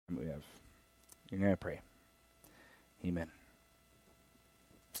You're going to pray. Amen.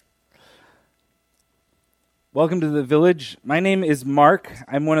 Welcome to the Village. My name is Mark.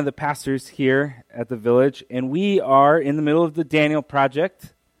 I'm one of the pastors here at the Village, and we are in the middle of the Daniel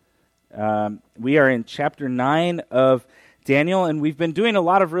Project. We are in chapter 9 of Daniel, and we've been doing a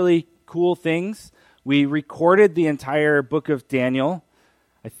lot of really cool things. We recorded the entire book of Daniel.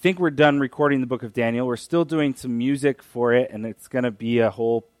 I think we're done recording the book of Daniel. We're still doing some music for it, and it's going to be a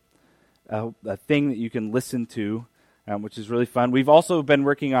whole a thing that you can listen to, which is really fun. We've also been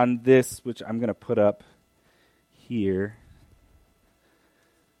working on this, which I'm going to put up here.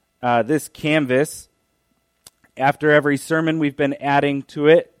 This canvas. After every sermon, we've been adding to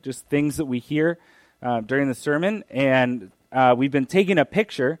it just things that we hear during the sermon, and we've been taking a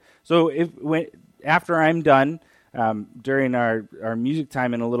picture. So after I'm done, during our music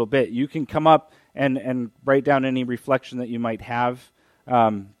time in a little bit, you can come up and write down any reflection that you might have.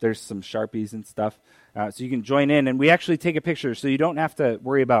 There's some Sharpies and stuff, so you can join in, and we actually take a picture, so you don't have to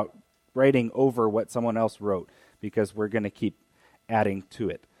worry about writing over what someone else wrote, because we're going to keep adding to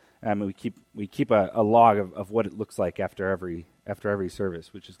it. We keep a log of what it looks like after every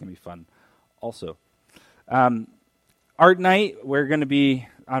service, which is going to be fun also. Art night, we're going to be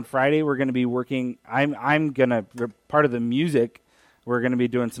on Friday. We're going to be working. I'm going to, part of the music, we're going to be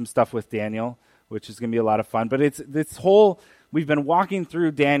doing some stuff with Daniel, which is going to be a lot of fun. But it's this whole, we've been walking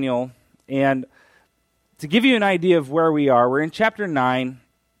through Daniel, and to give you an idea of where we are, we're in chapter 9,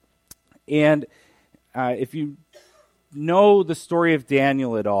 and if you know the story of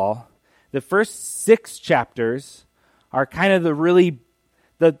Daniel at all, the first 6 chapters are kind of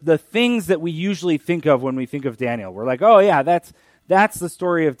the things that we usually think of when we think of Daniel. We're like, oh yeah, that's the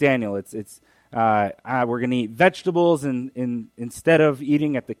story of Daniel. We're going to eat vegetables instead of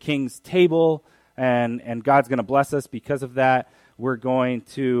eating at the king's table, and God's going to bless us because of that. We're going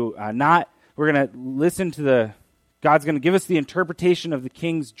to listen to God's going to give us the interpretation of the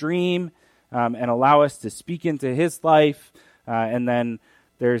king's dream, and allow us to speak into his life. And then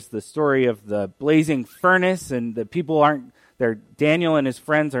there's the story of the blazing furnace, and the people Daniel and his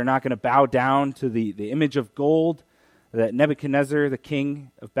friends are not going to bow down to the image of gold that Nebuchadnezzar, the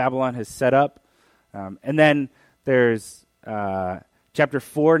king of Babylon, has set up. And then there's chapter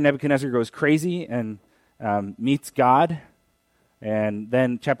 4, Nebuchadnezzar goes crazy and meets God. And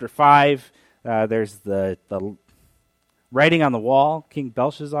then chapter 5, there's the writing on the wall, King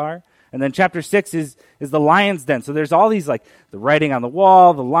Belshazzar. And then chapter 6 is the lion's den. So there's all these, like, the writing on the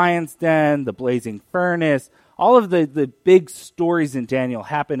wall, the lion's den, the blazing furnace. All of the big stories in Daniel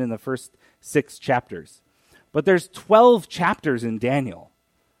happen in the first 6 chapters. But there's 12 chapters in Daniel.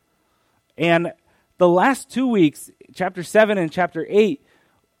 And the last 2 weeks, chapter 7 and chapter 8,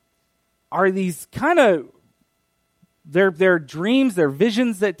 are these kind of, they're dreams, they're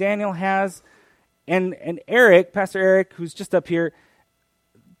visions that Daniel has. And Eric, Pastor Eric, who's just up here,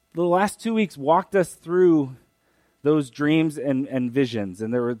 the last 2 weeks walked us through those dreams and visions.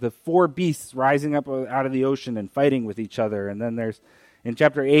 And there were the 4 beasts rising up out of the ocean and fighting with each other. And then in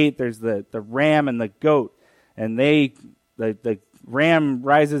chapter 8, there's the ram and the goat. And the ram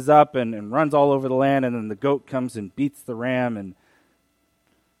rises up and runs all over the land, and then the goat comes and beats the ram. And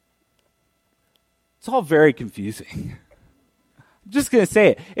it's all very confusing. I'm just going to say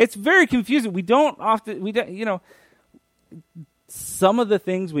it. It's very confusing. Some of the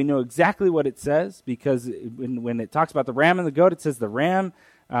things we know exactly what it says, because when it talks about the ram and the goat, it says the ram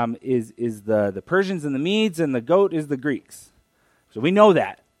is the Persians and the Medes, and the goat is the Greeks. So we know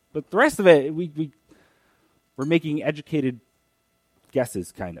that. But the rest of it, we're making educated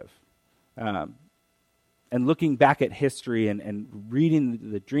guesses, kind of. And looking back at history and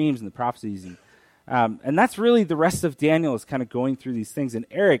reading the dreams and the prophecies. And that's really the rest of Daniel, is kind of going through these things. And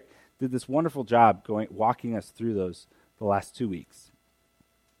Eric did this wonderful job walking us through those the last 2 weeks.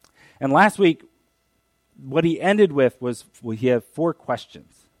 And last week, what he ended with was he had 4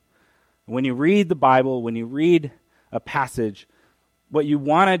 questions. When you read the Bible, when you read a passage, what you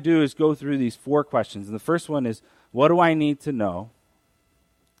want to do is go through these 4 questions. And the first one is, what do I need to know?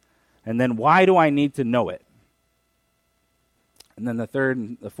 And then, why do I need to know it? And then the third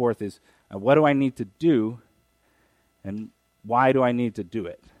and the fourth is, what do I need to do? And why do I need to do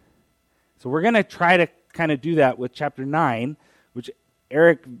it? So we're going to try to kind of do that with chapter 9, which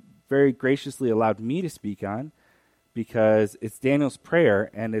Eric very graciously allowed me to speak on, because it's Daniel's prayer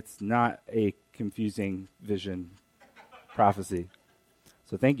and it's not a confusing vision prophecy.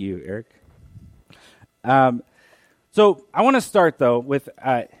 So thank you, Eric. So I want to start, though, with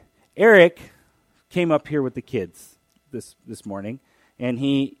Eric came up here with the kids this morning, and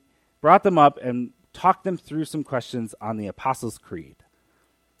he brought them up and talked them through some questions on the Apostles' Creed.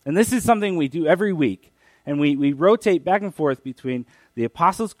 And this is something we do every week. And we rotate back and forth between the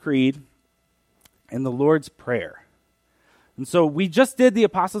Apostles' Creed and the Lord's Prayer. And so we just did the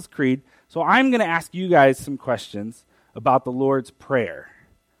Apostles' Creed, so I'm going to ask you guys some questions about the Lord's Prayer.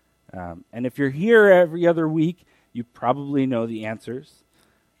 And if you're here every other week, you probably know the answers.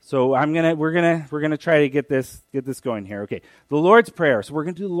 So we're gonna try to get this going here. Okay, the Lord's Prayer. So we're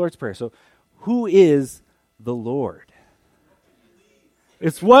gonna do the Lord's Prayer. So who is the Lord?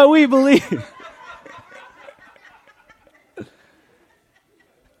 It's what we believe.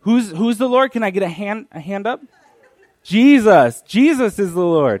 Who's the Lord? Can I get a hand up? Jesus. Jesus is the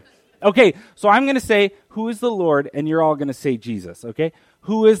Lord. Okay, so I'm going to say, who is the Lord? And you're all going to say Jesus, okay?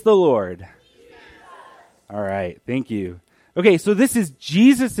 Who is the Lord? Jesus. All right, thank you. Okay, so this is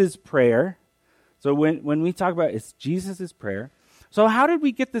Jesus' prayer. So when we talk about it's Jesus' prayer. So how did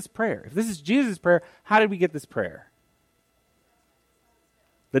we get this prayer? If this is Jesus' prayer, how did we get this prayer?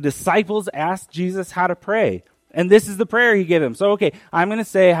 The disciples asked Jesus how to pray. And this is the prayer he gave them. So, okay, I'm going to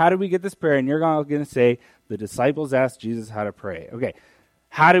say, how did we get this prayer? And you're all going to say, the disciples asked Jesus how to pray. Okay,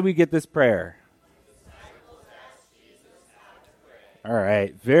 how did we get this prayer? All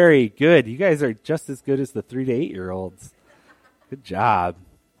right, very good. You guys are just as good as the 3 to 8-year-olds. Good job.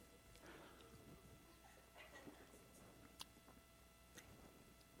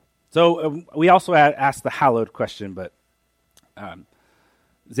 So we also asked the hallowed question, but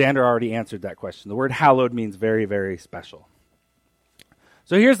Xander already answered that question. The word hallowed means very, very special.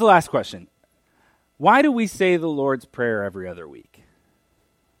 So here's the last question. Why do we say the Lord's Prayer every other week?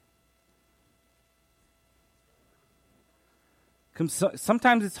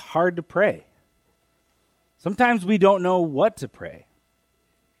 Sometimes it's hard to pray. Sometimes we don't know what to pray.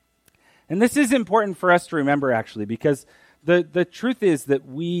 And this is important for us to remember, actually, because the truth is that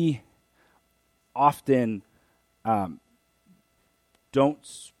we often I'd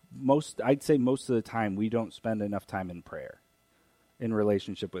say most of the time, we don't spend enough time in prayer, in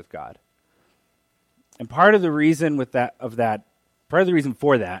relationship with God. And part of the reason for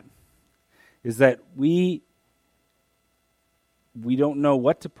that is that we don't know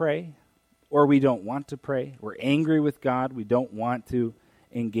what to pray, or we don't want to pray. We're angry with God. We don't want to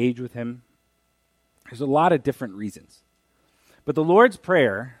engage with him. There's a lot of different reasons. But the Lord's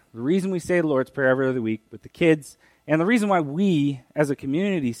Prayer, the reason we say the Lord's Prayer every other week with the kids, and the reason why we as a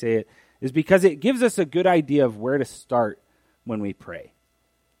community say it, is because it gives us a good idea of where to start when we pray.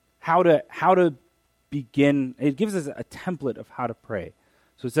 How to begin. It gives us a template of how to pray.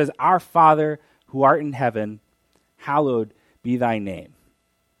 So it says, Our Father who art in heaven, hallowed be thy name.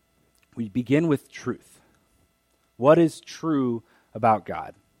 We begin with truth. What is true about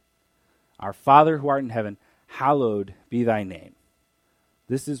God? Our Father who art in heaven, hallowed be thy name.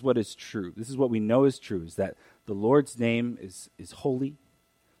 This is what is true. This is what we know is true, is that the Lord's name is holy,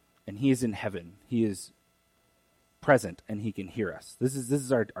 and he is in heaven. He is present, and he can hear us. This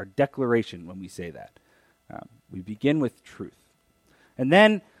is our declaration when we say that. We begin with truth. And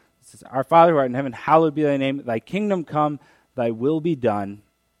then, it says, Our Father who art in heaven, hallowed be thy name. Thy kingdom come, thy will be done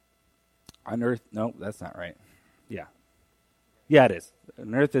on earth. No, that's not right. Yeah, it is.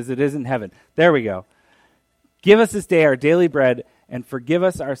 On earth as it is in heaven. There we go. Give us this day our daily bread, and forgive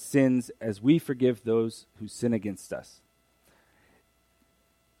us our sins as we forgive those who sin against us.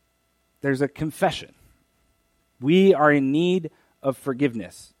 There's a confession. We are in need of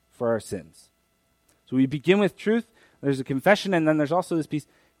forgiveness for our sins. So we begin with truth. There's a confession, and then there's also this piece.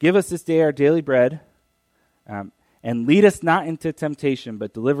 Give us this day our daily bread, and lead us not into temptation,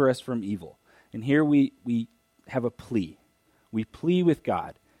 but deliver us from evil. And here we have a plea. We plea with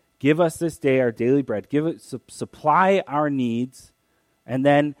God. Give us this day our daily bread. Supply our needs, and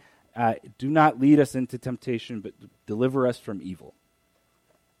then do not lead us into temptation, but deliver us from evil.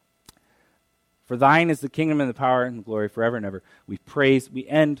 For thine is the kingdom and the power and the glory forever and ever. We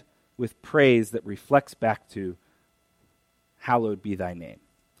end with praise that reflects back to hallowed be thy name.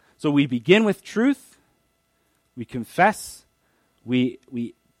 So we begin with truth, we confess, we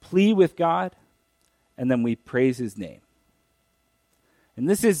plea with God, and then we praise his name. And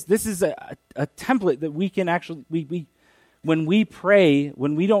this is a template that we can actually, when we pray,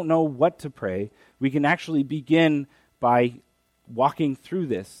 when we don't know what to pray, we can actually begin by walking through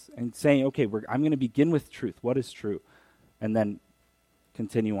this and saying, okay, I'm going to begin with truth. What is true? And then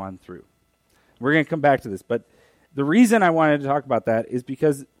continue on through. We're going to come back to this, but the reason I wanted to talk about that is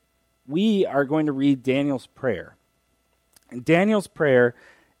because we are going to read Daniel's prayer. And Daniel's prayer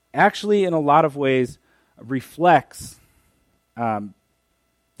actually, in a lot of ways, reflects that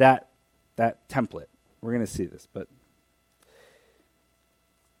template. We're going to see this, but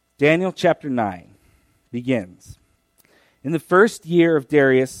Daniel chapter 9 begins. In the first year of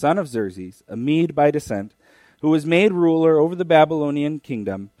Darius, son of Xerxes, a Mede by descent, who was made ruler over the Babylonian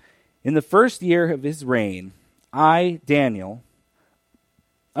kingdom, in the first year of his reign, I, Daniel,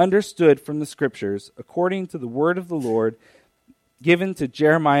 understood from the Scriptures, according to the word of the Lord given to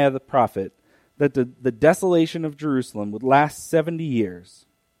Jeremiah the prophet, that the desolation of Jerusalem would last 70 years.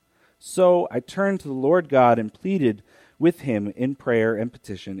 So I turned to the Lord God and pleaded with him in prayer and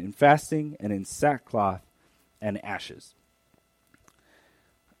petition, in fasting and in sackcloth and ashes.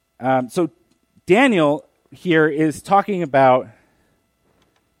 So Daniel here is talking about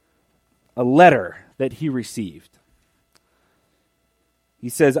a letter that he received. He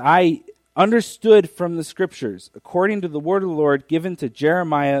says, I understood from the Scriptures, according to the word of the Lord given to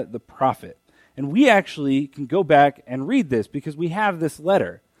Jeremiah the prophet. And we actually can go back and read this because we have this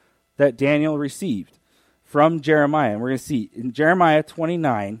letter that Daniel received from Jeremiah. And we're going to see in Jeremiah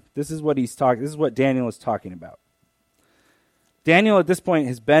 29, this is what Daniel is talking about. Daniel at this point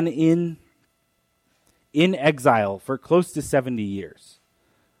has been in exile for close to 70 years,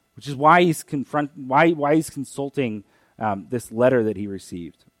 which is why he's consulting this letter that he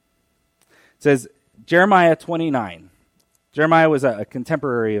received. It says, Jeremiah 29. Jeremiah was a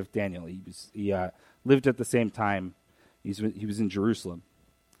contemporary of Daniel. He lived at the same time. He was in Jerusalem.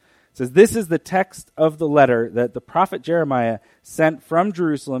 It says, this is the text of the letter that the prophet Jeremiah sent from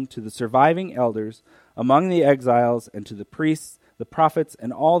Jerusalem to the surviving elders among the exiles and to the priests, the prophets,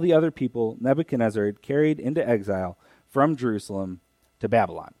 and all the other people Nebuchadnezzar had carried into exile from Jerusalem to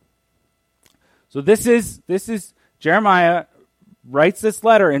Babylon. So this is Jeremiah writes this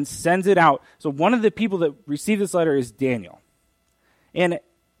letter and sends it out. So one of the people that received this letter is Daniel. And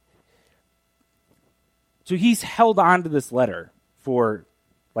so he's held on to this letter for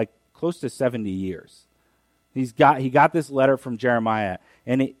like close to 70 years. He got this letter from Jeremiah,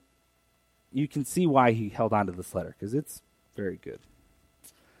 and you can see why he held on to this letter, because it's very good.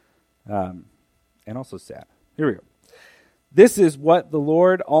 And also sad. Here we go. This is what the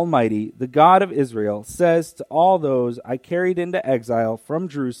Lord Almighty, the God of Israel, says to all those I carried into exile from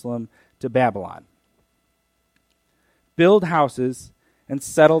Jerusalem to Babylon. Build houses and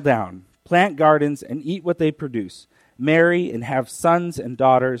settle down. Plant gardens and eat what they produce. Marry and have sons and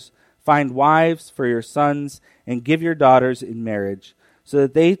daughters. Find wives for your sons and give your daughters in marriage, so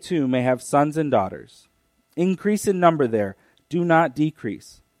that they too may have sons and daughters. Increase in number there. Do not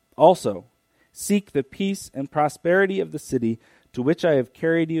decrease. Also, seek the peace and prosperity of the city to which I have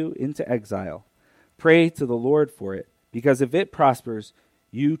carried you into exile. Pray to the Lord for it, because if it prospers,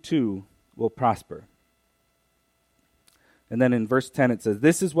 you too will prosper. And then in verse 10 it says,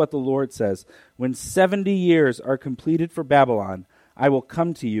 this is what the Lord says, when 70 years are completed for Babylon, I will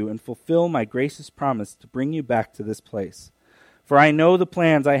come to you and fulfill my gracious promise to bring you back to this place. For I know the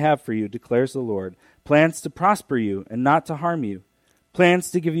plans I have for you, declares the Lord, plans to prosper you and not to harm you, plans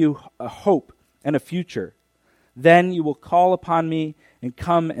to give you a hope and a future. Then you will call upon me and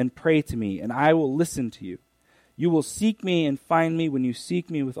come and pray to me, and I will listen to you. You will seek me and find me when you seek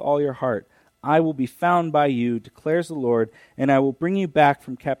me with all your heart. I will be found by you, declares the Lord, and I will bring you back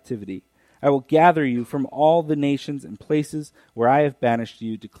from captivity. I will gather you from all the nations and places where I have banished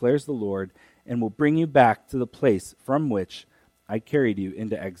you, declares the Lord, and will bring you back to the place from which I carried you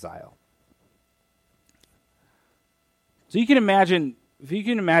into exile. So you can imagine, if you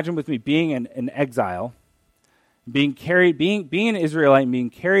can imagine with me being in exile, being an Israelite and being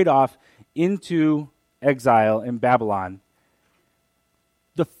carried off into exile in Babylon,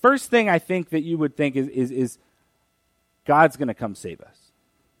 the first thing I think that you would think is God's going to come save us.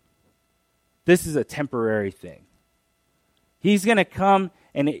 This is a temporary thing. He's going to come,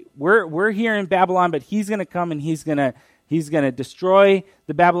 and we're here in Babylon, but he's going to come and he's going to destroy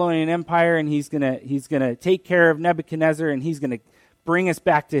the Babylonian Empire, and he's going to take care of Nebuchadnezzar, and he's going to bring us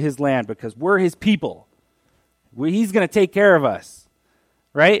back to his land because we're his people. He's going to take care of us,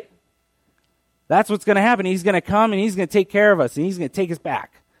 right? That's what's going to happen. He's going to come and he's going to take care of us, and he's going to take us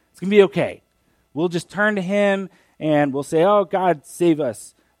back. It's going to be okay. We'll just turn to him and we'll say, oh, God, save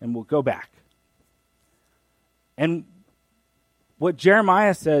us, and we'll go back. And what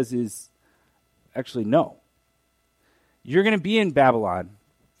Jeremiah says is, actually, no. You're going to be in Babylon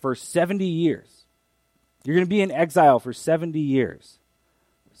for 70 years. You're going to be in exile for 70 years.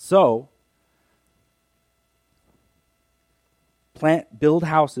 So, build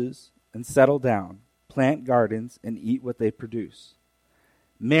houses and settle down. Plant gardens and eat what they produce.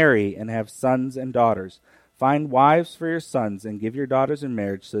 Marry and have sons and daughters. Find wives for your sons and give your daughters in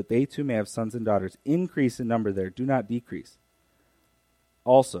marriage so that they too may have sons and daughters. Increase in number there. Do not decrease.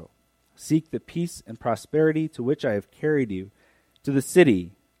 Also, seek the peace and prosperity to which I have carried you, to the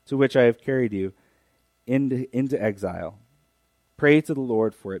city to which I have carried you into exile. Pray to the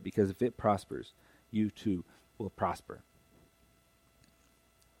Lord for it, because if it prospers, you too will prosper.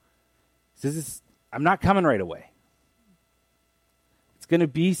 He says, I'm not coming right away. It's going to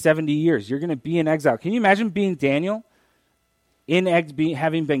be 70 years. You're going to be in exile. Can you imagine being Daniel,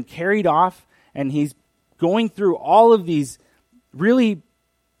 having been carried off, and he's going through all of these really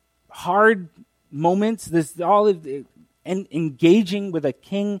hard moments, and engaging with a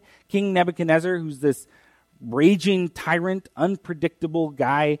King Nebuchadnezzar, who's this raging tyrant, unpredictable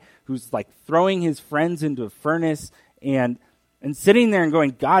guy who's like throwing his friends into a furnace, and sitting there and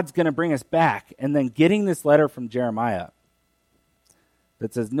going, God's going to bring us back, and then getting this letter from Jeremiah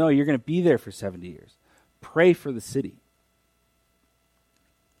that says, no, you're going to be there for 70 years. Pray for the city.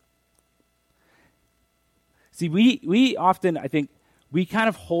 See, we often, I think, we kind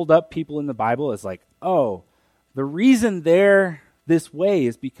of hold up people in the Bible as like, oh, the reason they're this way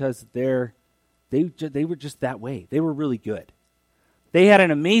is because they were just that way. They were really good. They had an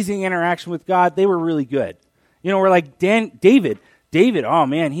amazing interaction with God. They were really good. You know, we're like David. David, oh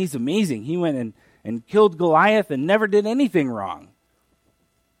man, he's amazing. He went and killed Goliath and never did anything wrong.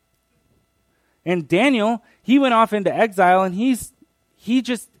 And Daniel, he went off into exile, and he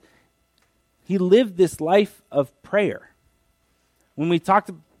lived this life of prayer. When we talked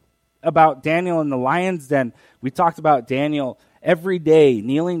about Daniel in the lion's den, we talked about Daniel every day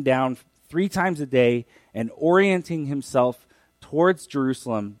kneeling down 3 times a day and orienting himself towards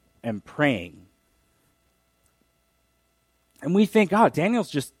Jerusalem and praying. And we think, oh, Daniel's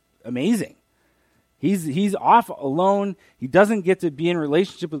just amazing. He's off alone. He doesn't get to be in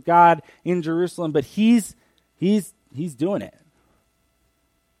relationship with God in Jerusalem, but he's doing it.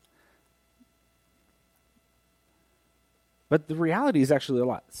 But the reality is actually a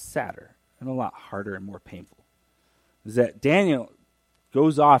lot sadder and a lot harder and more painful. Is that Daniel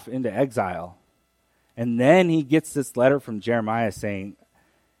goes off into exile, and then he gets this letter from Jeremiah saying,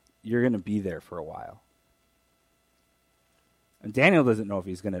 you're going to be there for a while. And Daniel doesn't know if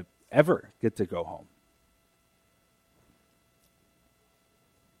he's going to ever get to go home.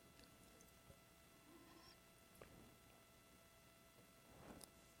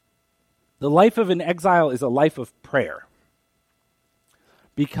 The life of an exile is a life of prayer.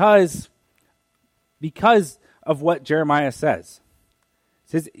 Because of what Jeremiah says.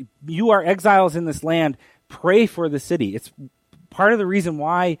 It says, you are exiles in this land, pray for the city. It's part of the reason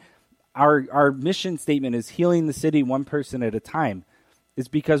why our mission statement is healing the city one person at a time, is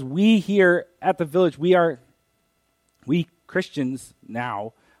because we here at the Village, we Christians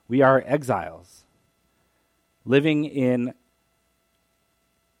now, we are exiles, living in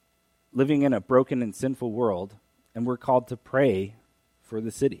a broken and sinful world, and we're called to pray for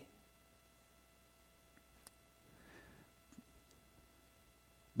the city.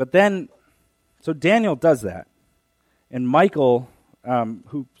 But then, so Daniel does that. And Michael,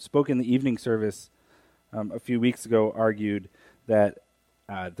 who spoke in the evening service a few weeks ago, argued that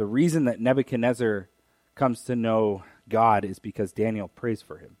the reason that Nebuchadnezzar comes to know God is because Daniel prays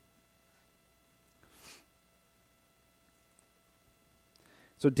for him.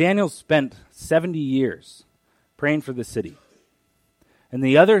 So Daniel spent 70 years praying for the city. And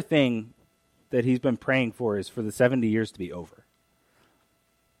the other thing that he's been praying for is for the 70 years to be over.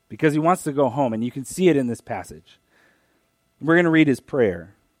 Because he wants to go home, and you can see it in this passage. We're going to read his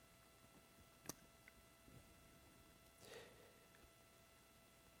prayer.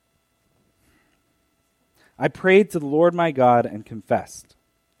 I prayed to the Lord my God and confessed,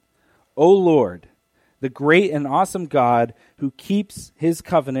 O Lord, the great and awesome God who keeps his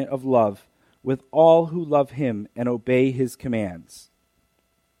covenant of love with all who love him and obey his commands.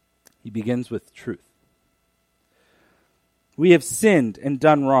 He begins with truth. We have sinned and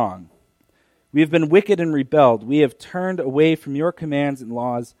done wrong. We have been wicked and rebelled. We have turned away from your commands and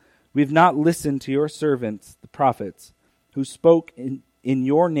laws. We have not listened to your servants, the prophets, who spoke in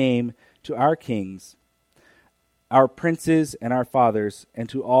your name to our kings, our princes and our fathers, and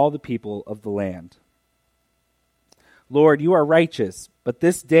to all the people of the land. Lord, you are righteous, but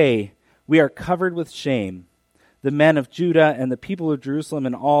this day we are covered with shame, the men of Judah and the people of Jerusalem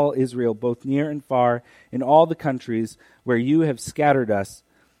and all Israel, both near and far, in all the countries where you have scattered us,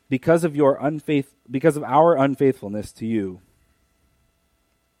 because of our unfaithfulness to you.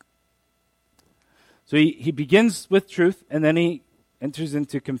 So he begins with truth, and then he enters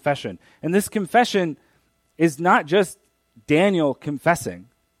into confession. And this confession is not just Daniel confessing.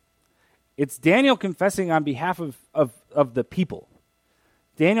 It's Daniel confessing on behalf of the people.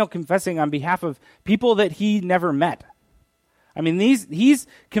 Daniel confessing on behalf of people that he never met. I mean, he's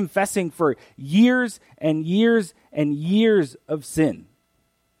confessing for years and years and years of sin.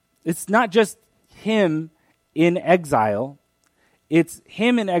 It's not just him in exile. It's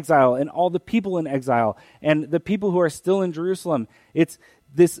him in exile and all the people in exile and the people who are still in Jerusalem. It's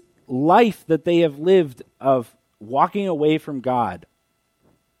this life that they have lived of walking away from God.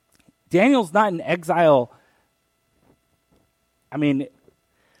 Daniel's not in exile. I mean,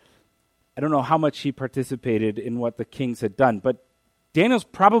 I don't know how much he participated in what the kings had done, but Daniel's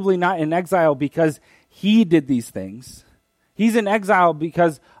probably not in exile because he did these things. He's in exile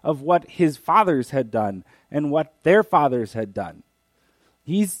because of what his fathers had done and what their fathers had done.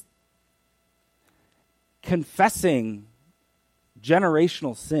 He's confessing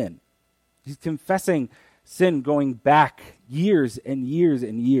generational sin. He's confessing sin going back years and years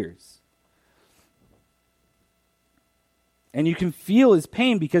and years. And you can feel his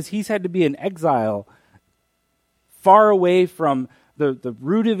pain because he's had to be in exile far away from the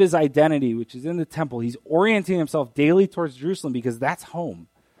root of his identity, which is in the temple. He's orienting himself daily towards Jerusalem because that's home.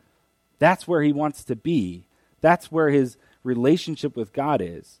 That's where he wants to be. That's where his relationship with God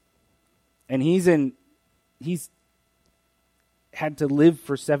is. And he's had to live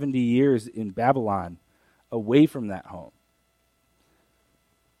for 70 years in Babylon away from that home.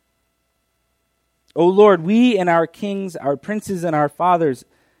 O Lord, we and our kings, our princes and our fathers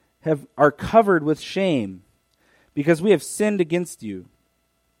are covered with shame because we have sinned against you.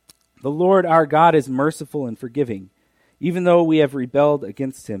 The Lord our God is merciful and forgiving, even though we have rebelled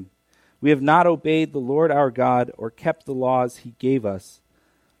against him. We have not obeyed the Lord our God or kept the laws he gave us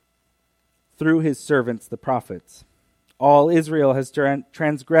through his servants, the prophets. All Israel has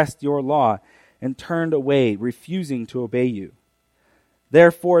transgressed your law and turned away, refusing to obey you.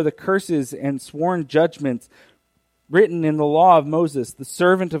 Therefore, the curses and sworn judgments written in the law of Moses, the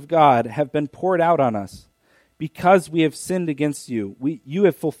servant of God, have been poured out on us. Because we have sinned against you, you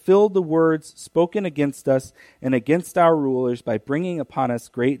have fulfilled the words spoken against us and against our rulers by bringing upon us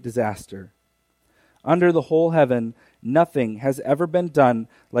great disaster. Under the whole heaven, nothing has ever been done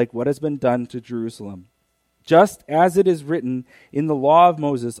like what has been done to Jerusalem. Just as it is written in the law of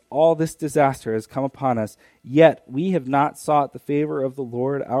Moses, all this disaster has come upon us, yet we have not sought the favor of the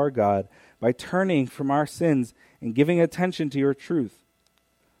Lord our God by turning from our sins and giving attention to your truth.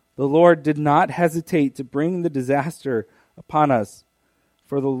 The Lord did not hesitate to bring the disaster upon us,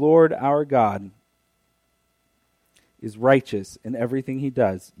 for the Lord our God is righteous in everything he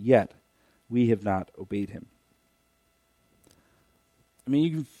does, yet we have not obeyed him. I mean,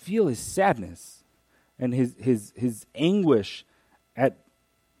 you can feel his sadness and his anguish at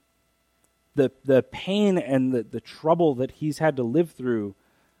the pain and the trouble that he's had to live through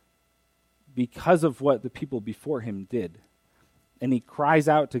because of what the people before him did. And he cries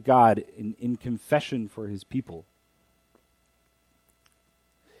out to God in confession for his people.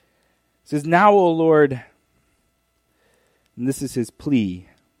 He says, now, O Lord, and this is his plea,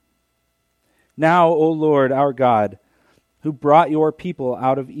 now, O Lord, our God, who brought your people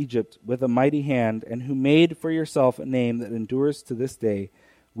out of Egypt with a mighty hand, and who made for yourself a name that endures to this day,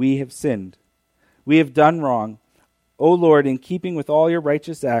 we have sinned. We have done wrong. O Lord, in keeping with all your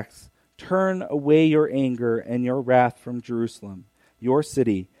righteous acts, turn away your anger and your wrath from Jerusalem, your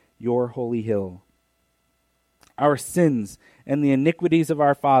city, your holy hill. Our sins and the iniquities of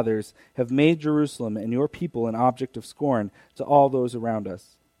our fathers have made Jerusalem and your people an object of scorn to all those around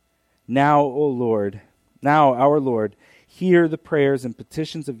us. Now, O Lord, now, our Lord, hear the prayers and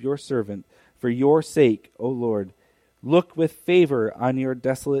petitions of your servant. For your sake, O Lord, look with favor on your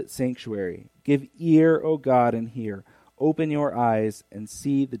desolate sanctuary. Give ear, O God, and hear. Open your eyes and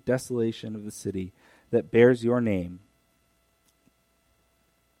see the desolation of the city that bears your name.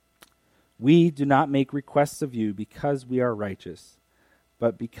 We do not make requests of you because we are righteous,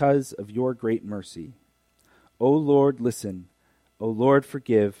 but because of your great mercy. O Lord, listen. O Lord,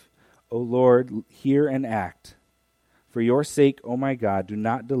 forgive. O Lord, hear and act. For your sake, O my God, do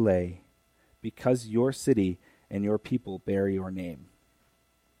not delay, because your city and your people bear your name.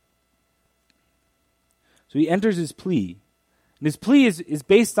 So he enters his plea. And his plea is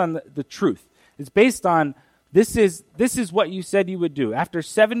based on the truth. It's based on this is what you said you would do. After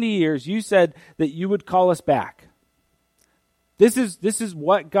 70 years, you said that you would call us back. This is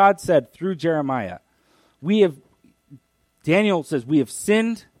what God said through Jeremiah. Daniel says, we have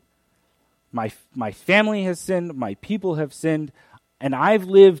sinned. My family has sinned. My people have sinned. And I've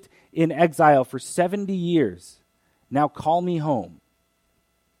lived in exile for 70 years. Now call me home.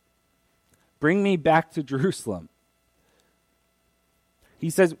 Bring me back to Jerusalem. He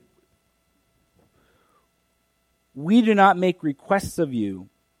says, we do not make requests of you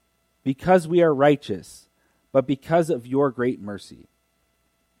because we are righteous, but because of your great mercy.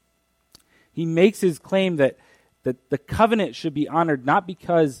 He makes his claim that the covenant should be honored not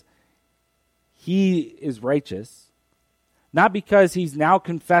because he is righteous, Not because he's now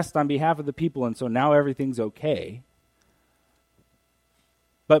confessed on behalf of the people and so now everything's okay,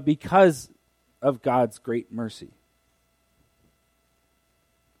 but because of God's great mercy.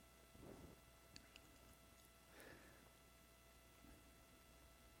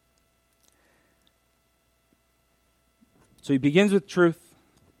 So he begins with truth,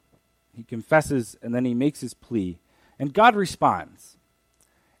 he confesses, and then he makes his plea. And God responds.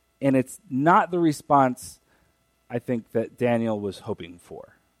 And it's not the response, I think, that Daniel was hoping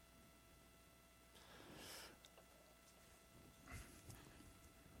for.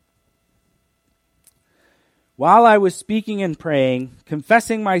 While I was speaking and praying,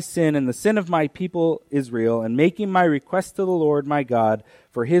 confessing my sin and the sin of my people Israel, and making my request to the Lord my God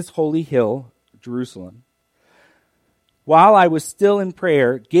for his holy hill, Jerusalem, while I was still in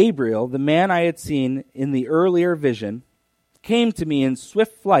prayer, Gabriel, the man I had seen in the earlier vision, came to me in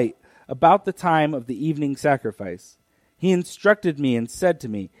swift flight about the time of the evening sacrifice. He instructed me and said to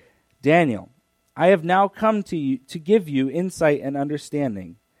me, Daniel, I have now come to you to give you insight and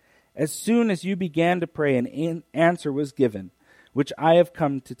understanding. As soon as you began to pray, an answer was given, which I have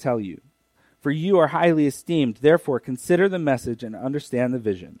come to tell you. For you are highly esteemed, therefore consider the message and understand the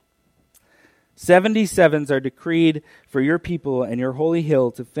vision. 77s are decreed for your people and your holy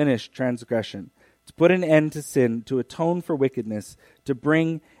hill to finish transgression, to put an end to sin, to atone for wickedness, to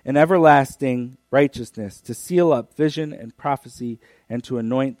bring an everlasting righteousness, to seal up vision and prophecy, and to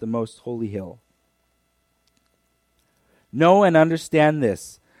anoint the most holy hill. Know and understand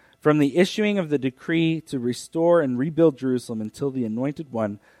this. From the issuing of the decree to restore and rebuild Jerusalem until the anointed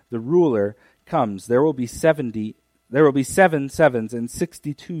one, the ruler, comes, there will be 7 sevens and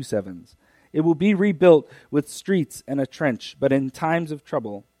 62 sevens. It will be rebuilt with streets and a trench, but in times of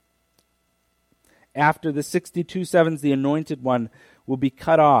trouble. After the 62 sevens, the anointed one will be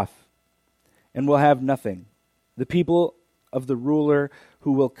cut off and will have nothing. The people of the ruler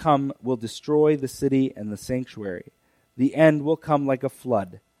who will come will destroy the city and the sanctuary. The end will come like a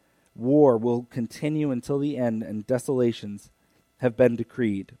flood. War will continue until the end, and desolations have been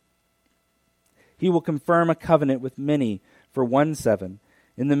decreed. He will confirm a covenant with many for 1 7.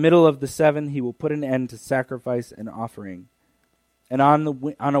 In the middle of the 7, he will put an end to sacrifice and offering. And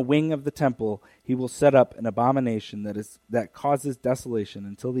on a wing of the temple, he will set up an abomination that causes desolation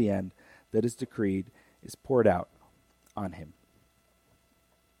until the end that is decreed is poured out on him.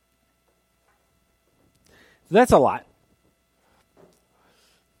 So that's a lot.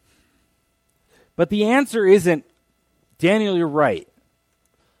 But the answer isn't, Daniel, you're right.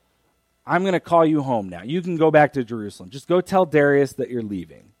 I'm going to call you home now. You can go back to Jerusalem. Just go tell Darius that you're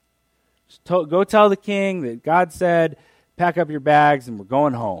leaving. Just go tell the king that God said, pack up your bags and we're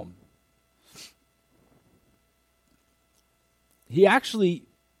going home. He actually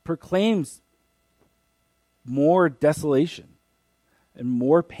proclaims more desolation and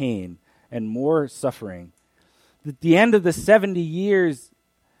more pain and more suffering. At the end of the 70 years,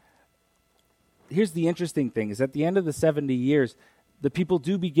 here's the interesting thing, is at the end of the 70 years, the people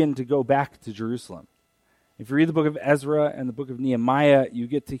do begin to go back to Jerusalem. If you read the book of Ezra and the book of Nehemiah, you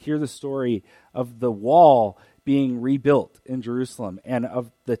get to hear the story of the wall being rebuilt in Jerusalem and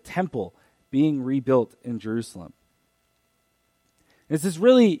of the temple being rebuilt in Jerusalem. This is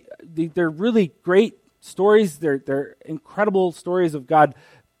really, they're really great stories. They're incredible stories of God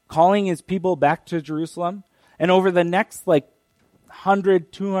calling his people back to Jerusalem. And over the next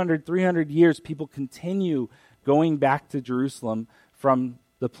 100, 200, 300 years, people continue going back to Jerusalem from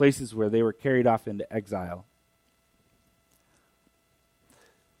the places where they were carried off into exile.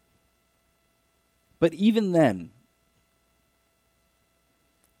 But even then,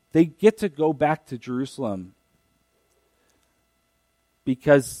 they get to go back to Jerusalem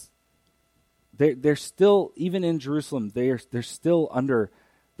because they're still, even in Jerusalem, they're still under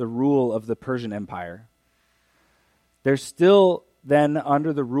the rule of the Persian Empire. They're still then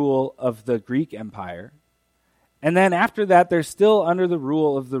under the rule of the Greek Empire. And then after that, they're still under the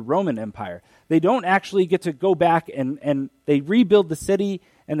rule of the Roman Empire. They don't actually get to go back and they rebuild the city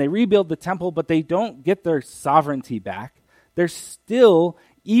and they rebuild the temple, but they don't get their sovereignty back. They're still,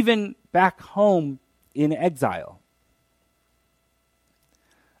 even back home, in exile.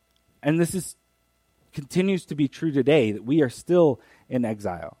 And this continues to be true today, that we are still in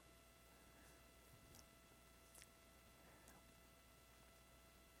exile.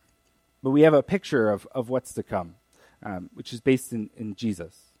 But we have a picture of what's to come, which is based in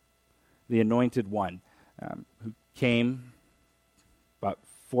Jesus, the anointed one, who came about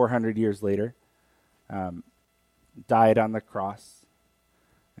 400 years later, died on the cross,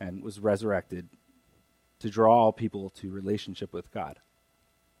 and was resurrected to draw all people to relationship with God.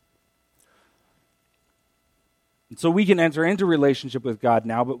 And so we can enter into relationship with God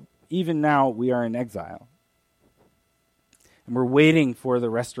now, but even now we are in exile. And we're waiting for the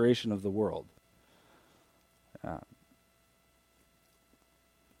restoration of the world.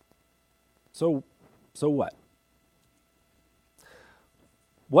 So what?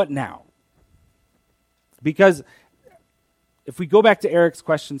 What now? Because if we go back to Eric's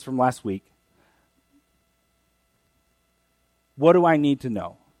questions from last week, what do I need to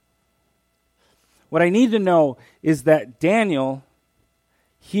know? What I need to know is that Daniel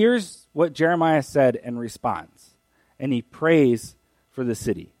hears what Jeremiah said and responds, and he prays for the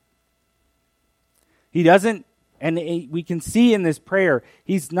city. He doesn't, and we can see in this prayer,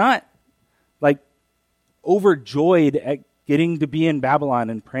 he's not like overjoyed at getting to be in Babylon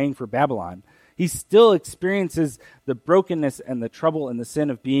and praying for Babylon. He still experiences the brokenness and the trouble and the sin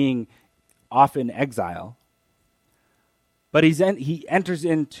of being off in exile. But he enters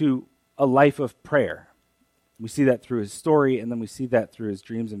into a life of prayer. We see that through his story, and then we see that through his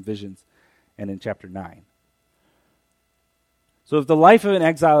dreams and visions, and in chapter 9. So if the life of an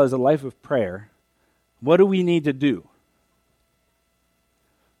exile is a life of prayer, what do we need to do?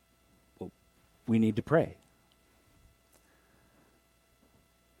 Well, we need to pray.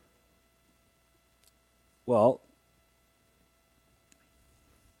 Well,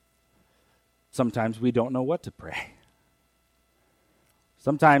 sometimes we don't know what to pray.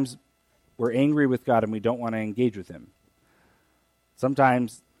 Sometimes we're angry with God and we don't want to engage with him.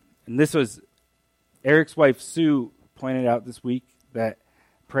 Sometimes, and this was Eric's wife Sue pointed out this week, that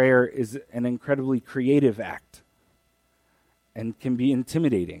prayer is an incredibly creative act and can be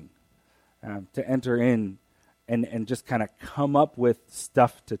intimidating to enter in and just kind of come up with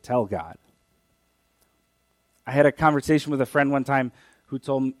stuff to tell God. I had a conversation with a friend one time who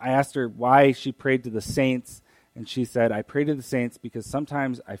I asked her why she prayed to the saints, and she said, I pray to the saints because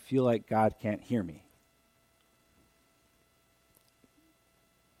sometimes I feel like God can't hear me.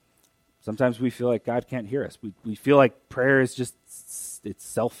 Sometimes we feel like God can't hear us. We feel like prayer is just, it's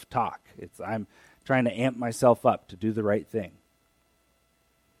self-talk. I'm trying to amp myself up to do the right thing.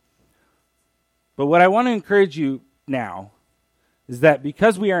 But what I want to encourage you now is that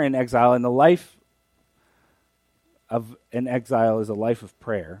because we are in exile, and the life of an exile is a life of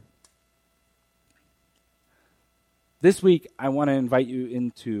prayer, this week I want to invite you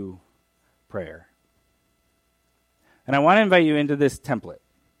into prayer. And I want to invite you into this template.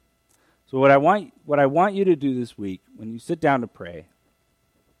 So what I want you to do this week when you sit down to pray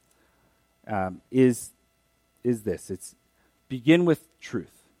is this. It's begin with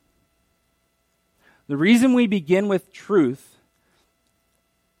truth. The reason we begin with truth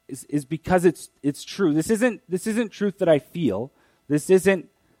is because it's true. This isn't truth that I feel.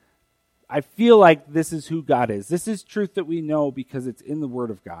 I feel like this is who God is. This is truth that we know because it's in the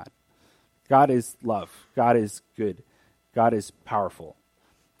Word of God. God is love. God is good. God is powerful.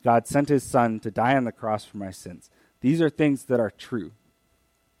 God sent his Son to die on the cross for my sins. These are things that are true.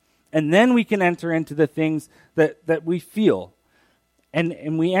 And then we can enter into the things that we feel.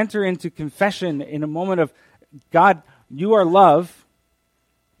 And we enter into confession in a moment of, God, you are love.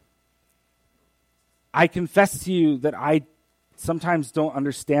 I confess to you that I sometimes don't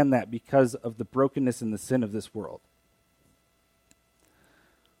understand that because of the brokenness and the sin of this world.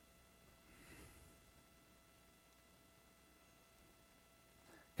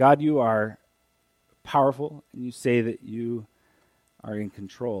 God, you are powerful, and you say that you are in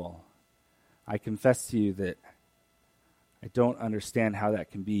control. I confess to you that I don't understand how that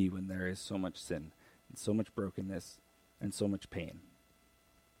can be when there is so much sin, and so much brokenness, and so much pain.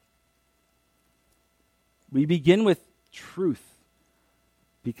 We begin with truth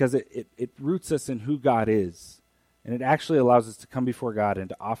because it roots us in who God is, and it actually allows us to come before God and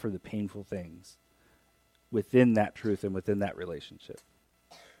to offer the painful things within that truth and within that relationship.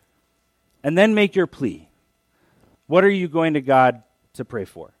 And then make your plea. What are you going to God to pray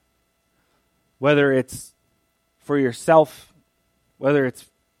for? Whether it's for yourself, whether it's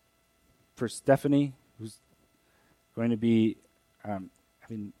for Stephanie, who's going to be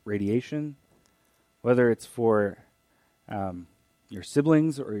having radiation, whether it's for your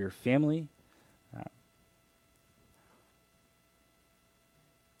siblings or your family,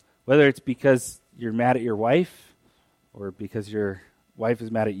 whether it's because you're mad at your wife or because your wife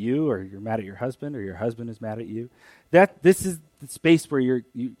is mad at you, or you're mad at your husband, or your husband is mad at you. This is the space where you're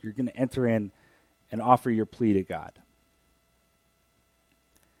going to enter in and offer your plea to God.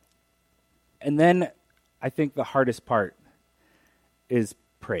 And then I think the hardest part is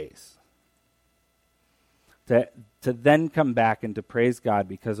praise. To then come back and to praise God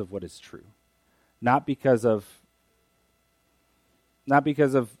because of what is true. Not because of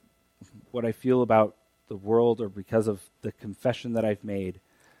what I feel about the world or because of the confession that I've made.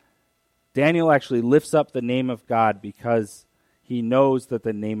 Daniel actually lifts up the name of God because he knows that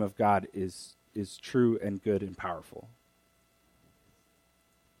the name of God is true and good and powerful.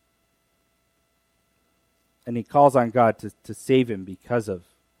 And he calls on God to save him because of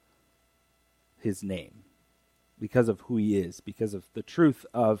his name, because of who he is, because of the truth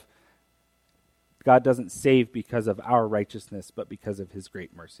of God doesn't save because of our righteousness, but because of his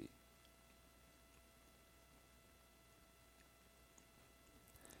great mercy.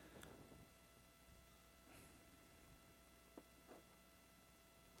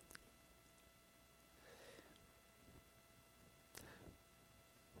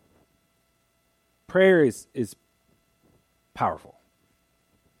 Prayer is powerful.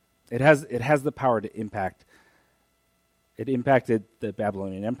 It has the power to impact. It impacted the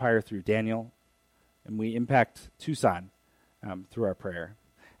Babylonian Empire through Daniel, and we impact Tucson through our prayer.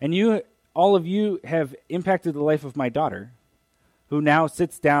 And all of you have impacted the life of my daughter, who now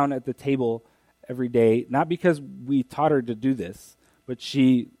sits down at the table every day, not because we taught her to do this, but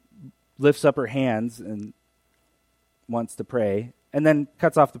she lifts up her hands and wants to pray, and then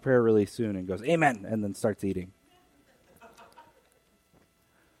cuts off the prayer really soon and goes, "Amen," and then starts eating.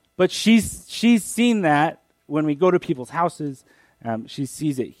 But she's seen that when we go to people's houses. She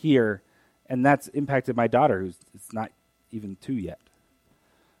sees it here, and that's impacted my daughter, who's not even 2 yet.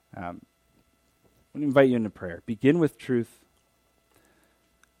 I want to invite you into prayer. Begin with truth.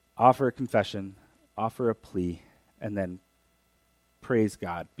 Offer a confession. Offer a plea. And then praise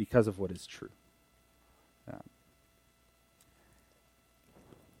God because of what is true.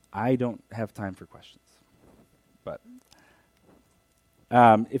 I don't have time for questions. But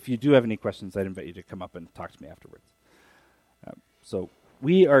if you do have any questions, I'd invite you to come up and talk to me afterwards. So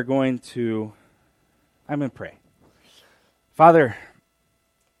we are I'm going to pray. Father,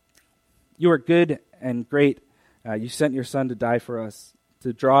 you are good and great. You sent your Son to die for us,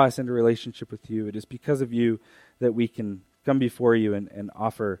 to draw us into relationship with you. It is because of you that we can come before you and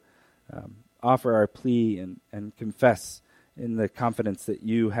offer our plea and confess in the confidence that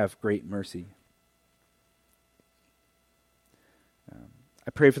you have great mercy.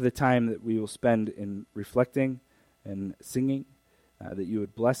 I pray for the time that we will spend in reflecting and singing, that you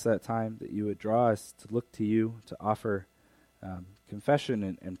would bless that time, that you would draw us to look to you, to offer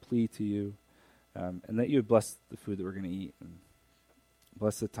confession and plea to you, and that you would bless the food that we're going to eat and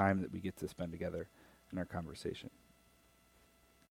bless the time that we get to spend together in our conversation.